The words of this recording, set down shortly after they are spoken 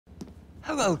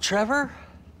Hello, Trevor.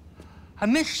 I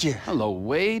missed you. Hello,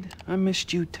 Wade. I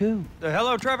missed you, too.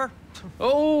 Hello, Trevor.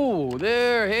 Oh,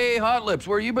 there. Hey, Hot Lips,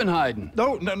 where you been hiding?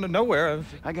 Nowhere.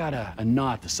 I got a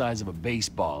knot the size of a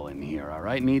baseball in here, all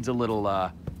right? Needs a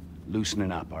little,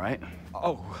 loosening up, all right?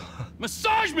 Oh.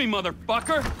 Massage me,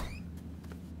 motherfucker!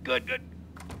 Good.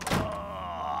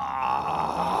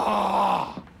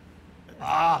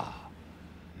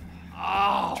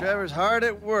 Trevor's hard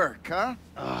at work, huh?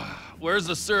 Where's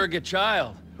the surrogate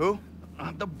child? Who?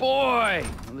 The boy!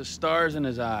 The stars in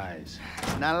his eyes.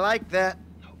 Not like that.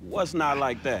 What's not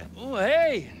like that? Oh,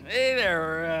 hey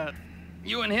there,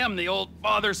 you and him, the old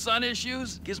father-son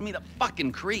issues? Gives me the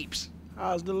fucking creeps.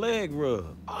 How's the leg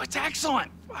rub? Oh, it's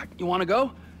excellent. Fuck, you wanna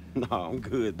go? No, I'm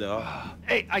good, dog.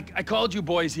 Hey, I called you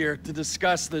boys here to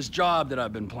discuss this job that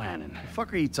I've been planning. The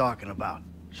fuck are you talking about?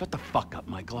 Shut the fuck up,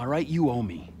 Michael, all right? You owe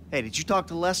me. Hey, did you talk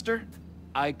to Lester?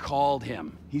 I called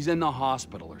him. He's in the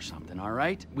hospital or something, all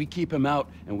right? We keep him out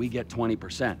and we get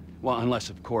 20%. Well, unless,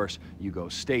 of course, you go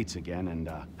states again and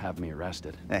have me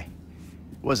arrested. Hey,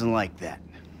 it wasn't like that.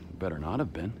 Better not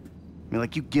have been. I mean,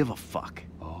 like, you give a fuck.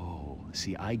 Oh,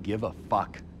 see, I give a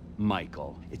fuck,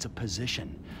 Michael. It's a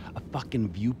position, a fucking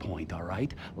viewpoint, all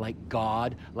right? Like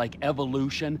God, like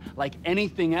evolution, like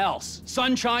anything else.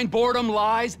 Sunshine, boredom,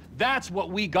 lies, that's what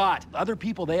we got. Other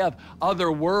people, they have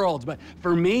other worlds, but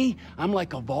for me, I'm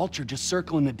like a vulture just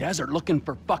circling the desert looking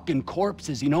for fucking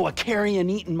corpses, you know, a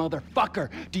carrion-eating motherfucker.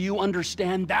 Do you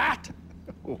understand that?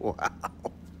 Wow.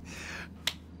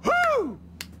 Woo!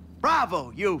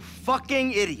 Bravo, you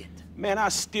fucking idiot. Man, I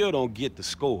still don't get the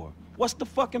score. What's the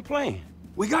fucking plan?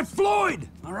 We got Floyd,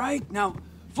 all right? Now,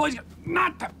 Floyd's got...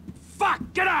 Not the...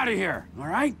 Fuck! Get out of here, all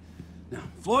right? Now,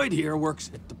 Floyd here works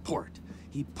at the port.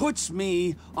 He puts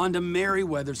me onto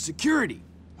Merryweather Security,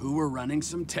 who were running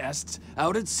some tests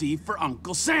out at sea for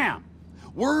Uncle Sam.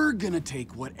 We're gonna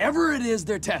take whatever it is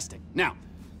they're testing. Now,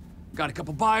 got a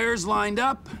couple buyers lined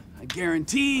up. I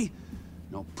guarantee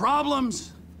no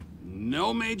problems,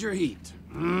 no major heat.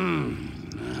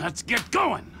 Let's get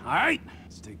going, all right?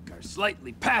 Let's take our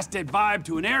slightly past it vibe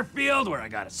to an airfield where I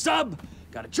got a sub,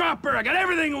 got a chopper, I got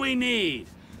everything we need.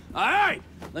 All right,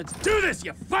 let's do this,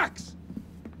 you fucks!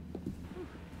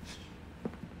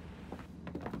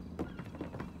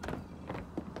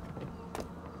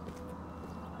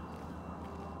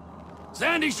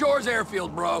 Sandy Shores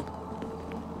Airfield, bro.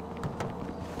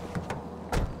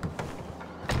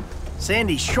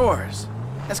 Sandy Shores?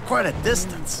 That's quite a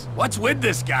distance. What's with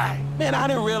this guy? Man, I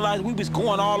didn't realize we was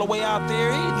going all the way out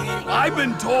there either. I've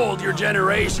been told your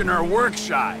generation are work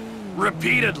shy.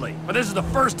 Repeatedly. But this is the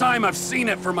first time I've seen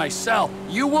it for myself.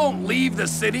 You won't leave the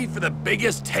city for the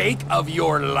biggest take of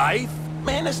your life?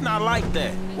 Man, it's not like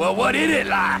that. Well, what is it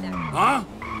like, huh?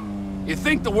 You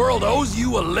think the world owes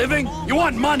you a living? You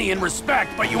want money and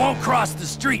respect, but you won't cross the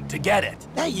street to get it.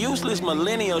 That useless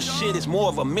millennial shit is more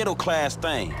of a middle-class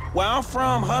thing. Where I'm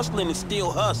from, hustling is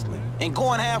still hustling. And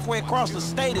going halfway across the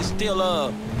state is still,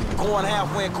 going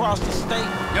halfway across the state.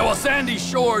 Yeah, well, Sandy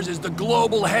Shores is the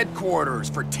global headquarters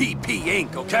for TP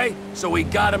Inc., okay? So we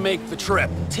gotta make the trip.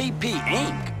 TP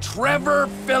Inc.? Trevor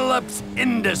Phillips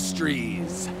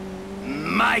Industries.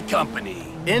 My company.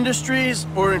 Industries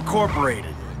or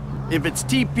Incorporated? If it's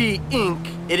TP Inc.,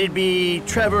 it'd be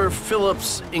Trevor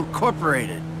Phillips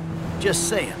Incorporated. Just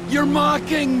saying. You're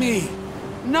mocking me.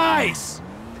 Nice.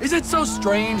 Is it so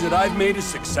strange that I've made a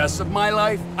success of my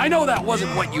life? I know that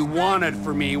wasn't what you wanted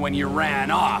for me when you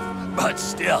ran off, but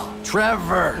still.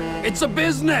 Trevor! It's a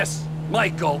business,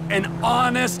 Michael. An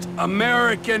honest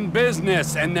American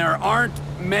business, and there aren't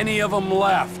many of them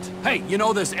left. Hey, you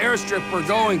know this airstrip we're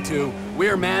going to,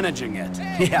 we're managing it.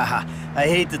 Yeah, I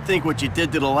hate to think what you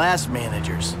did to the last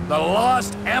managers. The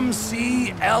Lost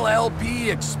MC LLP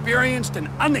experienced an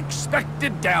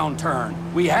unexpected downturn.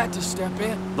 We had to step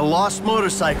in. The Lost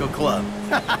Motorcycle Club.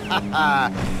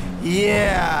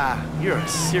 Yeah, you're a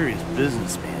serious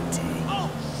businessman, T.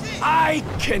 I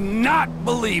cannot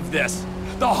believe this.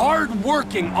 The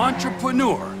hard-working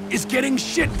entrepreneur is getting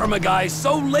shit from a guy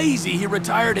so lazy he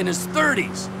retired in his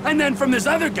 30s. And then from this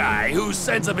other guy whose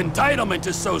sense of entitlement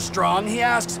is so strong, he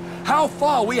asks how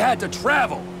far we had to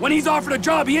travel when he's offered a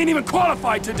job he ain't even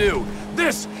qualified to do.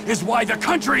 This is why the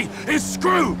country is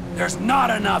screwed. There's not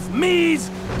enough me's,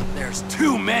 there's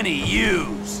too many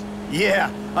you's.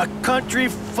 Yeah, a country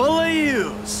full of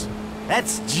yous.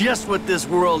 That's just what this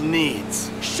world needs.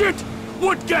 Shit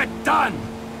would get done.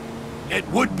 It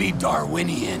would be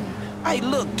Darwinian. Hey,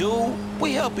 look, dude,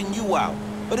 we helping you out.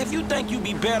 But if you think you'd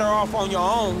be better off on your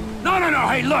own... No,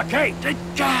 hey, look, hey,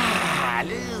 God,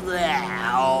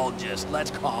 all just let's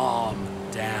calm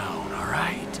down, all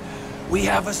right? We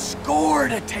have a score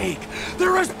to take.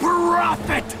 There is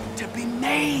profit to be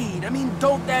made. I mean,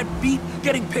 don't that beat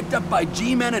getting picked up by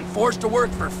G-men and forced to work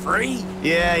for free?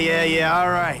 Yeah, all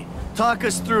right. Talk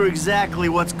us through exactly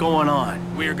what's going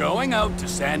on. We're going out to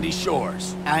Sandy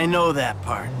Shores. I know that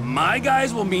part. My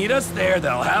guys will meet us there.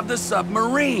 They'll have the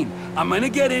submarine. I'm gonna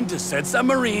get into said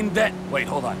submarine then... Wait,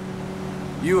 hold on.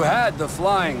 You had the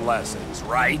flying lessons,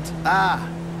 right? Ah,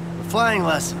 the flying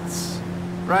lessons.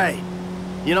 Right.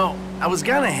 You know, I was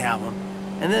gonna have them,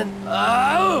 and then...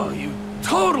 Oh, you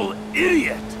total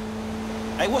idiot!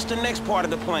 Hey, what's the next part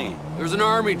of the plan? There's an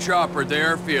army chopper at the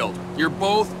airfield. You're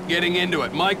both getting into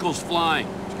it. Michael's flying.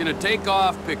 He's gonna take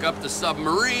off, pick up the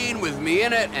submarine with me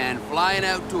in it, and flying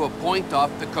out to a point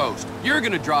off the coast. You're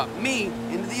gonna drop me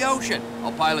into the ocean.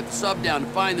 I'll pilot the sub down to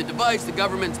find the device the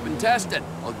government's been testing.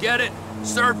 I'll get it,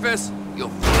 surface, you'll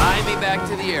fly me back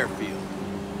to the airfield.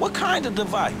 What kind of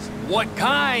device? What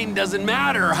kind doesn't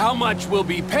matter. How much will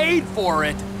be paid for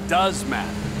it does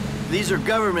matter. These are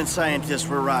government scientists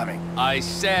we're robbing. I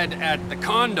said at the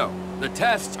condo. The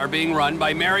tests are being run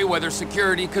by Merryweather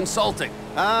Security Consulting.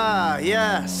 Ah,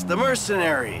 yes, the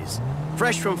mercenaries.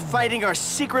 Fresh from fighting our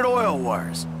secret oil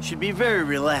wars. Should be very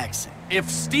relaxing. If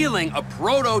stealing a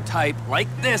prototype like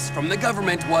this from the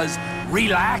government was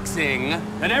relaxing,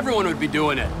 then everyone would be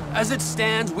doing it. As it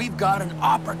stands, we've got an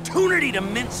opportunity to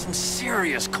mint some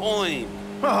serious coin.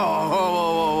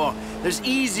 Whoa. There's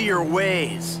easier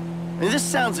ways. I mean, this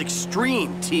sounds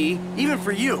extreme, T, even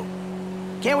for you.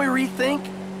 Can't we rethink?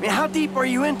 I mean, how deep are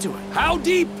you into it? How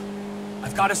deep?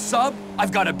 I've got a sub,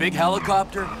 I've got a big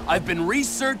helicopter. I've been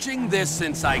researching this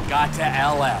since I got to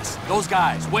LS. Those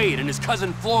guys, Wade and his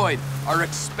cousin Floyd, are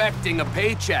expecting a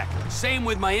paycheck. Same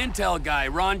with my intel guy,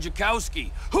 Ron Jakowski,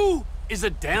 who is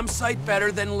a damn sight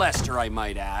better than Lester, I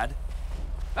might add.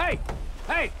 Hey,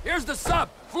 here's the sub.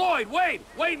 Floyd, Wade,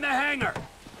 wait in the hangar.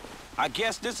 I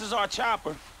guess this is our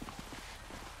chopper.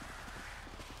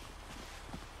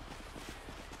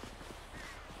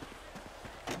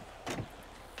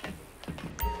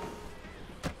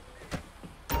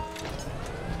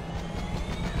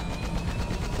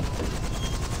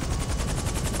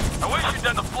 I wish you'd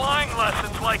done the flying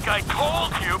lessons like I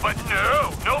told you, but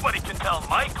no, nobody can tell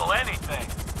Michael anything.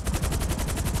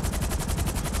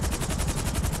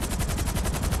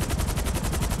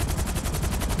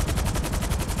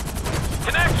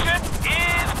 Connection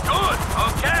is good,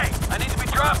 okay. I need to be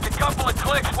dropped a couple of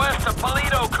clicks west of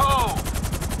Palito Cove.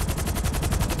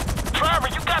 Trevor,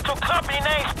 you got your company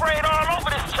name sprayed all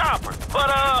over this chopper, but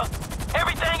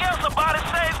everything else about it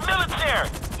says military.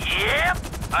 Yep.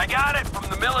 I got it from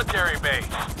the military base.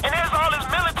 And there's all this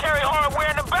military hardware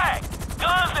in the back.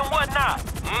 Guns and whatnot.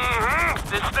 If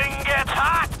this thing gets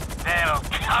hot, it'll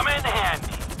come in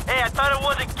handy. Hey, I thought it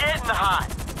wasn't getting hot.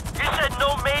 You said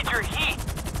no major heat.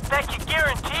 In fact, you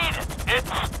guaranteed it. It's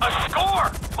a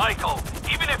score, Michael.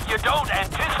 Even if you don't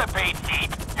anticipate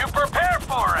heat, you prepare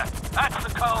for it. That's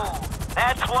the code.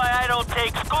 That's why I don't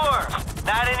take scores.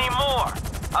 Not anymore.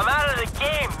 I'm out of the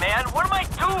game, man. What am I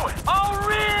doing? Oh,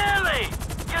 really?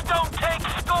 You don't take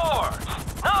scores.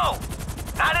 No,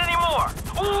 not anymore.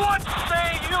 What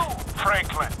say you,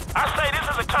 Franklin? I say this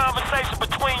is a conversation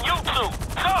between you two.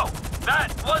 So, that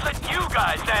wasn't you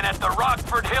guys then at the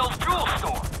Rockford Hills jewel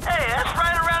store. Hey, that's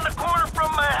right around the corner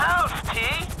from my house, T.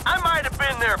 I might have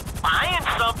been there buying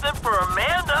something for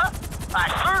Amanda. I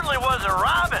certainly wasn't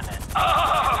robbing it.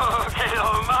 Oh, okay,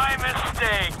 my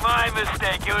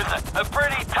mistake. It was a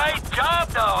pretty tight job,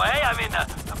 though, eh? I mean,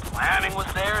 the planning was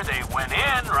there, they went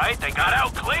in, right? They got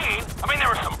out clean. I mean, there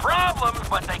were some problems,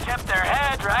 but they kept their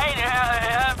head, right?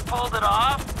 Yeah, pulled it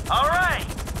off. All right.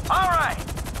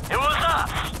 It was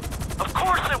us. Of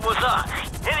course it was us.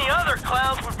 Any other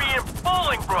clowns would be in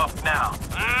Bolingbrook now.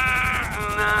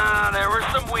 No, there were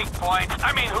some weak points.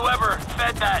 I mean, whoever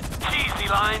fed that cheesy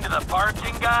line to the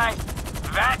parking guy,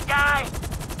 that guy,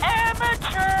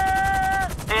 amateur!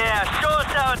 Yeah, show us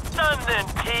how it's done then,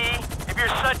 T. If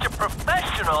you're such a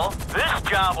professional, this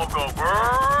job will go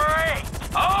great.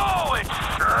 Oh, it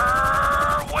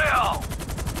sure will.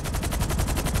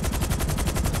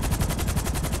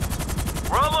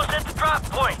 We're almost at the drop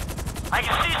point. I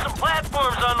can see some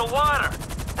platforms on the water.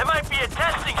 That might be a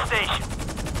testing station.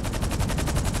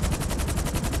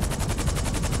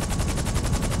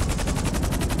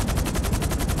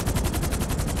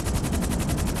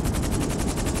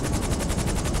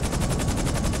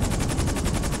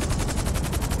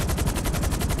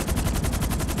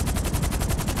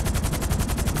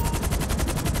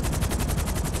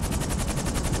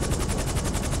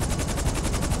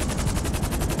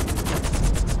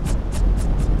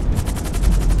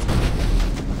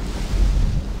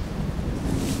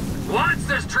 What?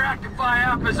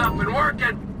 is up and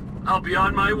working, I'll be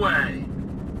on my way.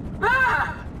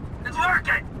 Ah! It's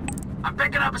working! I'm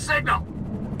picking up a signal.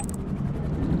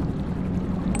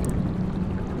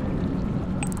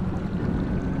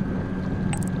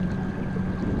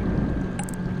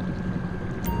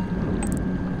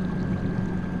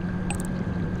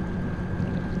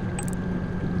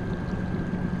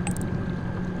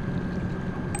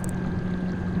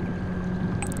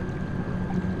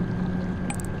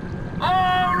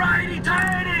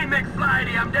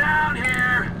 I'm down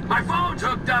here. My phone's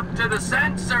hooked up to the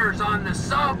sensors on the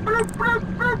sub. Bloop, bloop,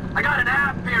 bloop. I got an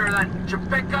app here that should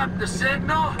pick up the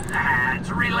signal. It's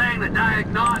relaying the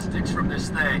diagnostics from this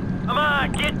thing. Come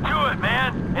on, get to it,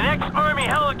 man. An ex-Army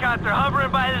helicopter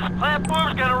hovering by this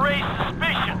platform's gonna raise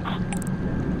suspicions.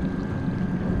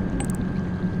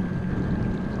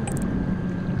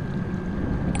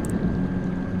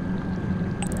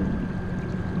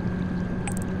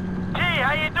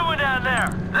 How you doing down there?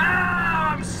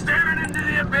 I'm staring into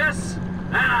the abyss,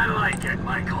 and I like it,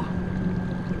 Michael.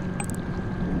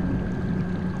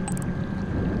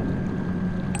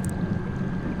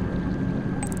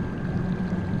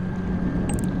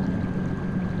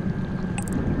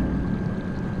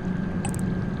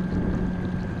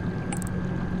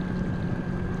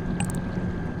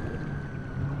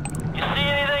 You see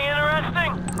anything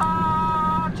interesting?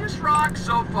 Just rocks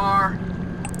so far.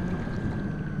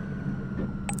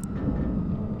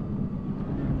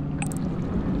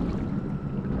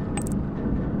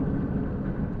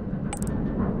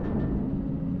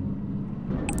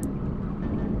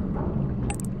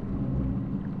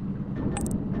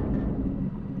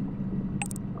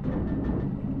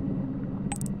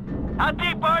 How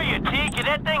deep are you, T? Can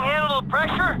that thing handle the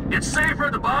pressure? It's safer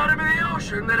at the bottom of the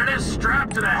ocean than it is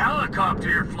strapped to the helicopter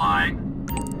you're flying.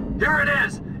 Here it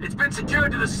is. It's been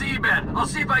secured to the seabed. I'll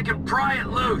see if I can pry it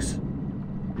loose.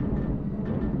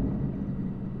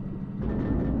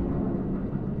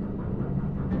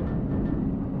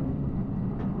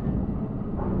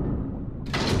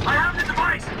 I have the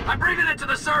device. I'm bringing it to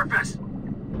the surface.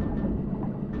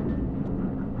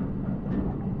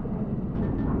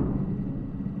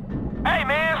 Hey,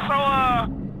 man,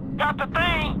 so, got the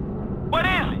thing? What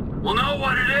is it? We'll know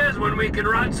what it is when we can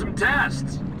run some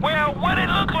tests. Well, what it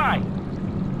look like?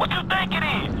 What you think it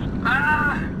is?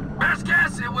 Best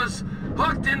guess it was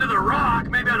hooked into the rock,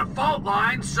 maybe on a fault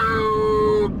line,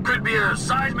 so could be a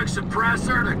seismic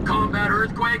suppressor to combat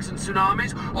earthquakes and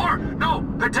tsunamis. Or, no,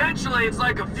 potentially it's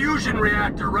like a fusion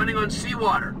reactor running on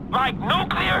seawater. Like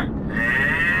nuclear?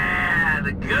 Yeah,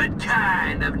 the good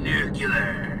kind of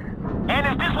nuclear. And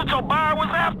is this what your buyer was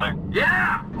after?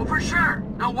 Yeah, oh for sure.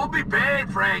 No, we'll be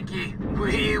paid, Frankie.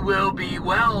 We will be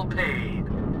well paid.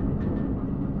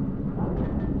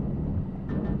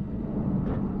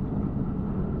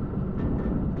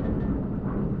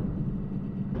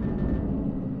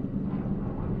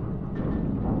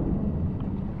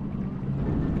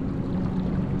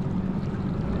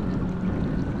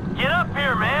 Get up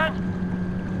here, man.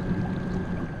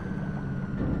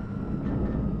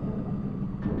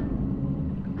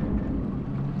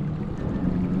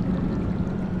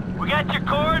 We got your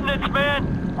coordinates,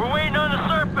 man. We're waiting on the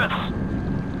surface.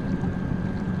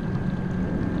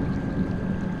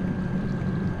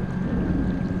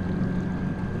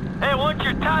 Hey, once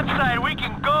you're topside, we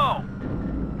can go.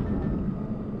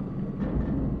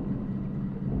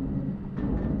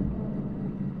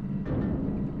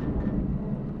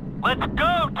 Let's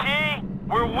go, T.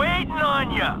 We're waiting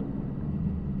on you.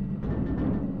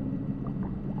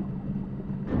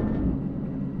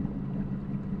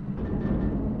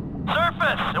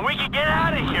 Surface, and we can get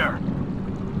out of here.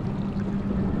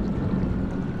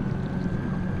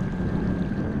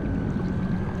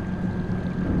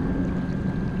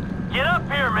 Get up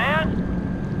here,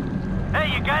 man.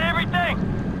 Hey, you got everything?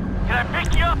 Can I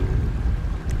pick you up?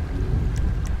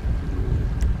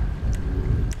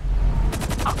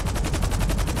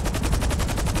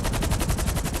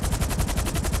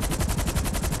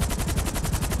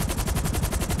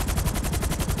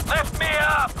 Lift me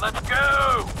up. Let's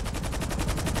go.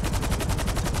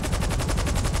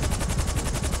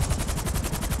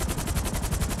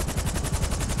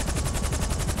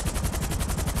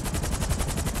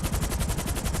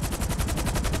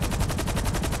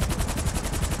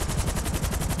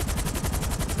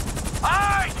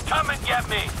 Come and get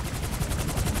me!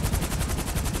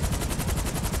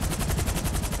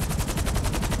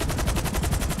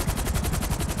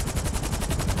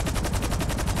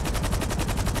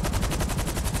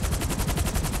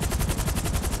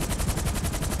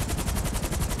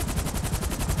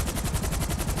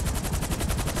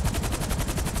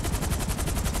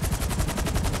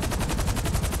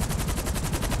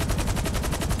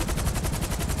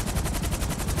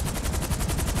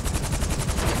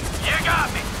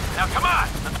 Now come on,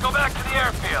 let's go back to the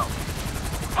airfield.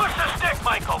 Push the stick,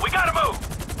 Michael, we gotta move.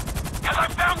 Because I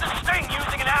found this thing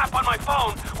using an app on my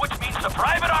phone, which means the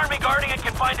private army guarding it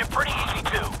can find it pretty easy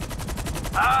too.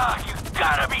 Ah, you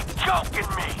gotta be joking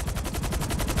me.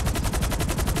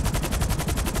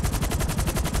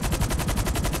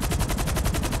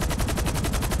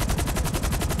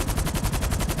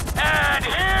 And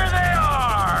here they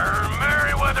are,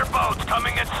 Merryweather boats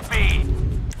coming at speed.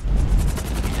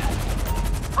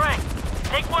 Frank,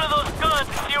 take one of those guns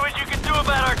and see what you can do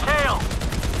about our tail.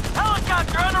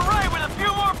 Helicopter on the right with a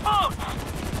few more boats.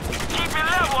 Keep it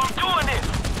level, I'm doing this.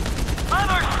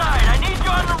 Other side, I need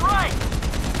you on the right.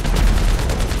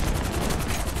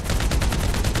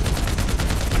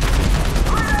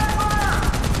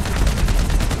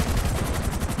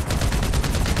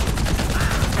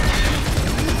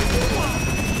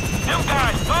 Them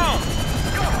guys, boom!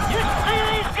 You see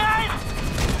these guys?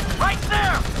 Right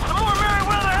there! Some more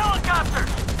Merryweather helicopters!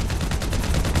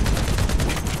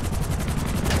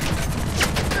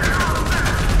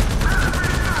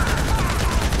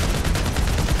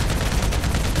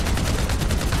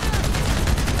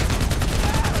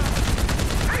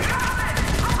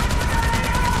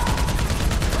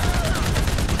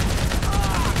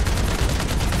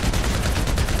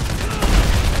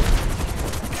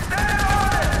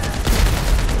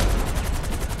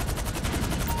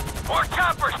 More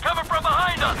choppers coming from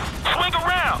behind us! Swing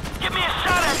around! Give me a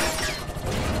shot at it!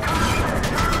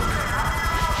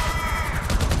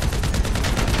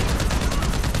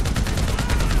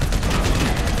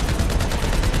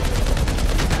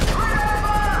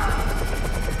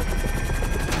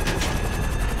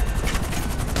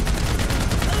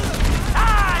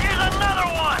 Ah! Here's another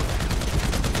one!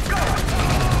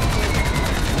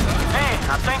 Hey,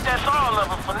 I think that's all of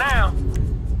them for now.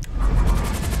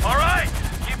 All right!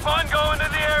 Keep on going to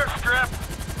the airstrip.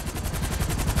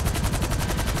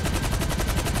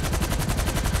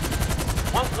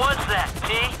 What was that, T?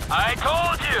 I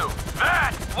told you!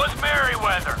 That was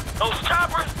Merryweather. Those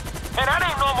choppers? And that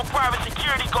ain't normal private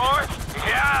security guards.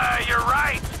 Yeah, you're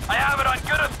right. I have it on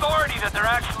good authority that they're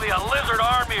actually a lizard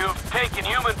army who've taken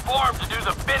human form to do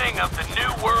the bidding of the New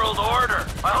World Order.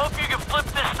 I hope you can flip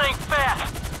this thing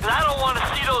fast, because I don't want to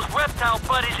see those reptile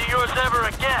buddies of yours ever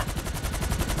again.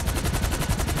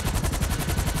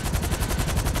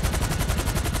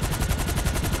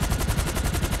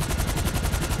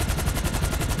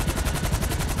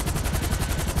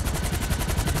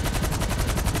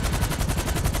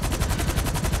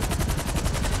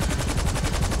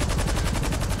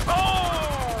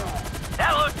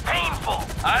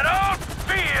 I don't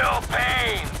feel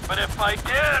pain, but if I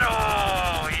did,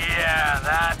 oh yeah,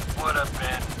 that would have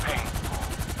been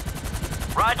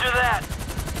painful. Roger that.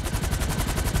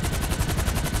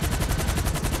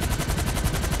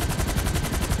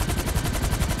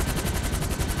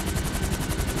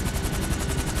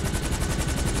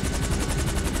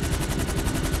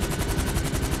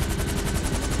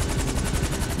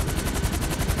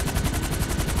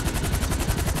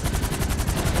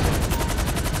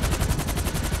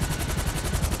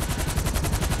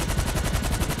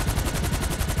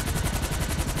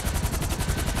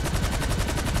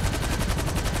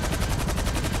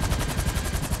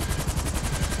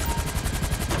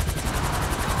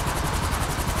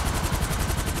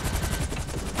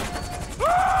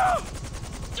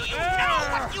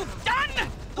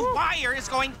 Is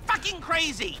going fucking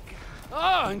crazy!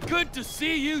 Oh, and good to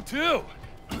see you too.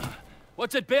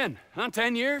 What's it been, huh?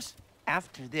 10 years?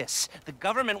 After this, the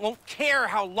government won't care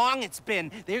how long it's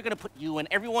been. They're gonna put you and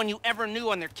everyone you ever knew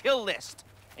on their kill list.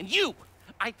 And you!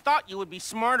 I thought you would be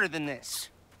smarter than this.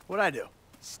 What'd I do?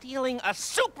 Stealing a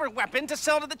super weapon to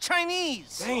sell to the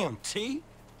Chinese! Damn, T.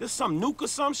 This some nuke or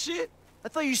some shit? I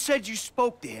thought you said you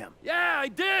spoke to him. Yeah, I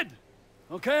did.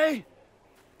 Okay?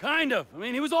 Kind of. I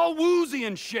mean, he was all woozy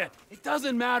and shit. It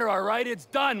doesn't matter, all right? It's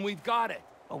done. We've got it.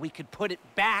 Well, we could put it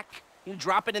back. You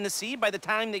drop it in the sea by the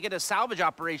time they get a salvage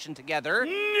operation together.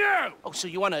 No! Oh, so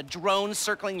you want a drone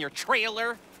circling your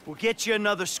trailer? We'll get you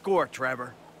another score,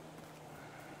 Trevor.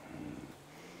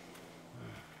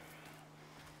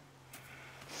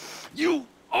 You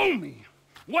owe me!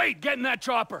 Wait, get in that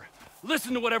chopper.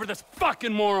 Listen to whatever this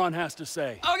fucking moron has to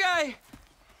say. Okay.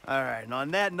 All right, and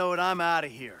on that note, I'm out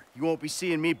of here. You won't be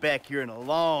seeing me back here in a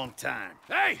long time.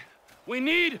 Hey! We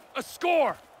need a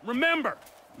score! Remember!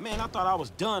 Man, I thought I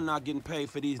was done not getting paid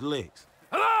for these licks.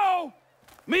 Hello?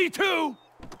 Me too!